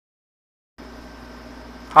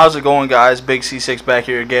How's it going, guys? Big C6 back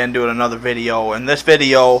here again doing another video. In this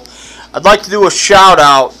video, I'd like to do a shout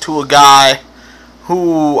out to a guy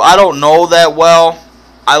who I don't know that well.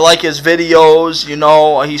 I like his videos, you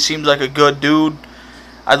know, he seems like a good dude.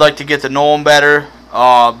 I'd like to get to know him better,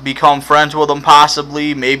 become friends with him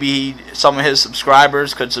possibly. Maybe some of his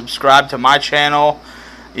subscribers could subscribe to my channel.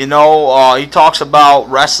 You know, he talks about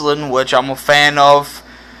wrestling, which I'm a fan of.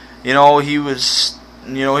 You know, he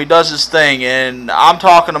does his thing, and I'm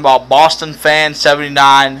talking about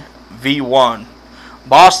bostonfan79v1.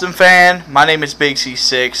 Boston fan, my name is Big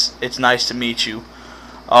C6. It's nice to meet you.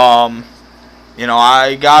 You know,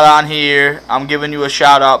 I got on here. I'm giving you a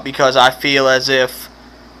shout out because I feel as if,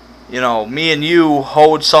 you know, me and you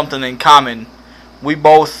hold something in common. We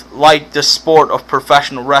both like the sport of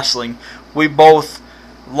professional wrestling. We both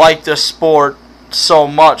like the sport so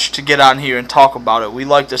much to get on here and talk about it. We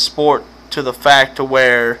like the sport to the fact to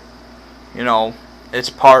where, you know, it's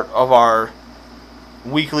part of our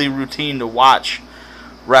weekly routine to watch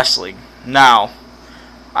wrestling. Now,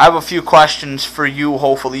 I have a few questions for you.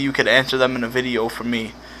 Hopefully you could answer them in a video for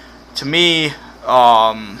me. To me,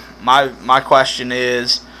 my question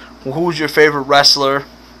is, who's your favorite wrestler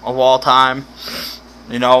of all time?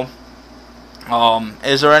 You know,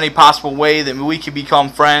 is there any possible way that we could become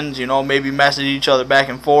friends? You know, maybe message each other back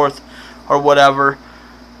and forth or whatever.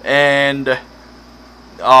 And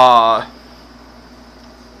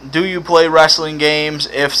do you play wrestling games?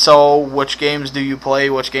 If so, which games do you play?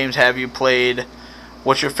 Which games have you played?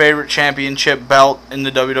 What's your favorite championship belt in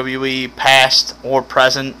the WWE, past or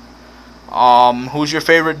present? Who's your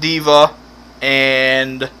favorite diva?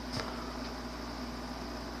 And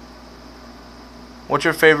what's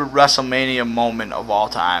your favorite WrestleMania moment of all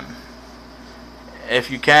time? If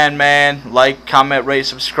you can, man, like, comment, rate,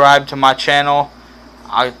 subscribe to my channel.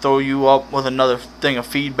 I'll throw you up with another thing of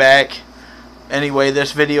feedback. Anyway,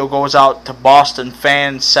 this video goes out to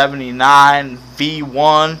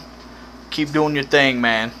bostonfan79v1. Keep doing your thing,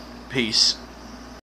 man. Peace.